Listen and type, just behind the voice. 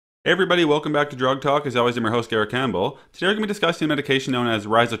Hey everybody, welcome back to Drug Talk. As always, I'm your host, Garrett Campbell. Today we're going to be discussing a medication known as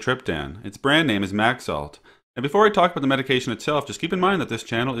Rizatriptan. Its brand name is maxalt. And before I talk about the medication itself, just keep in mind that this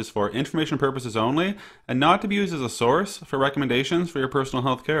channel is for information purposes only and not to be used as a source for recommendations for your personal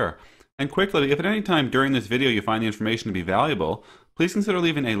health care. And quickly, if at any time during this video you find the information to be valuable, please consider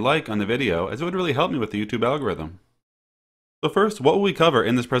leaving a like on the video, as it would really help me with the YouTube algorithm. So first, what will we cover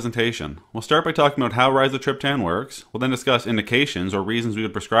in this presentation? We'll start by talking about how rizatriptan works. We'll then discuss indications or reasons we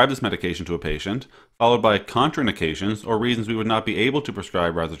would prescribe this medication to a patient, followed by contraindications or reasons we would not be able to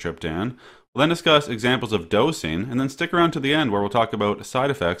prescribe rizatriptan. We'll then discuss examples of dosing, and then stick around to the end where we'll talk about side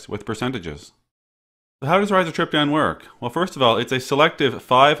effects with percentages. So how does rizatriptan work? Well, first of all, it's a selective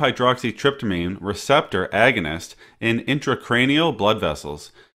 5-hydroxytryptamine receptor agonist in intracranial blood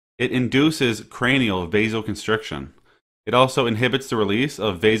vessels. It induces cranial vasoconstriction. It also inhibits the release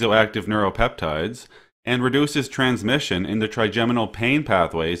of vasoactive neuropeptides and reduces transmission in the trigeminal pain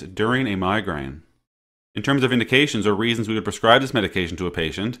pathways during a migraine. In terms of indications or reasons we would prescribe this medication to a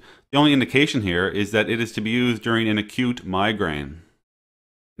patient, the only indication here is that it is to be used during an acute migraine.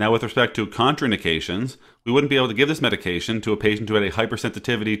 Now, with respect to contraindications, we wouldn't be able to give this medication to a patient who had a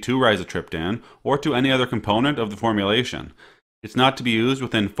hypersensitivity to rizatriptan or to any other component of the formulation. It's not to be used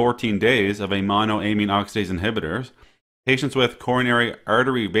within 14 days of a monoamine oxidase inhibitor. Patients with coronary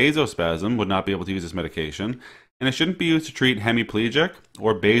artery vasospasm would not be able to use this medication, and it shouldn't be used to treat hemiplegic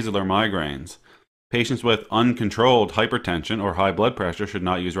or basilar migraines. Patients with uncontrolled hypertension or high blood pressure should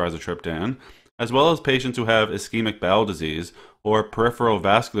not use rizatriptan, as well as patients who have ischemic bowel disease or peripheral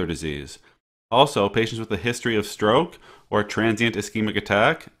vascular disease. Also, patients with a history of stroke or transient ischemic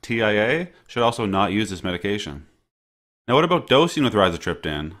attack, TIA, should also not use this medication. Now, what about dosing with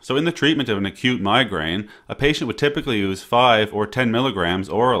rizatriptan? So in the treatment of an acute migraine, a patient would typically use 5 or 10 milligrams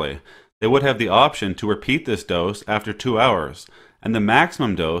orally. They would have the option to repeat this dose after 2 hours, and the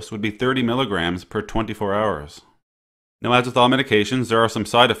maximum dose would be 30 milligrams per 24 hours. Now, as with all medications, there are some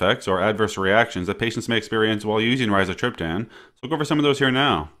side effects or adverse reactions that patients may experience while using rizatriptan, so we'll go over some of those here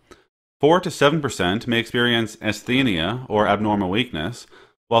now. 4 to 7% may experience asthenia or abnormal weakness,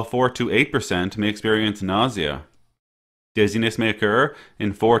 while 4 to 8% may experience nausea. Dizziness may occur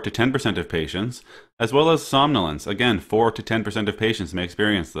in 4 to 10% of patients, as well as somnolence. Again, 4 to 10% of patients may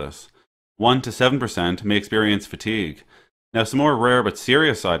experience this. 1 to 7% may experience fatigue. Now, some more rare but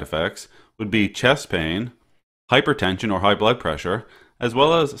serious side effects would be chest pain, hypertension or high blood pressure, as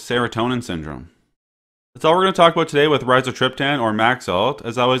well as serotonin syndrome. That's all we're going to talk about today with rizatriptan or maxalt.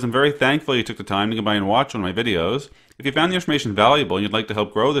 As always, I'm very thankful you took the time to come by and watch one of my videos. If you found the information valuable and you'd like to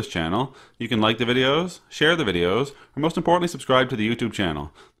help grow this channel, you can like the videos, share the videos, or most importantly, subscribe to the YouTube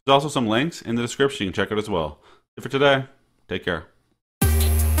channel. There's also some links in the description you can check out as well. That's it for today. Take care.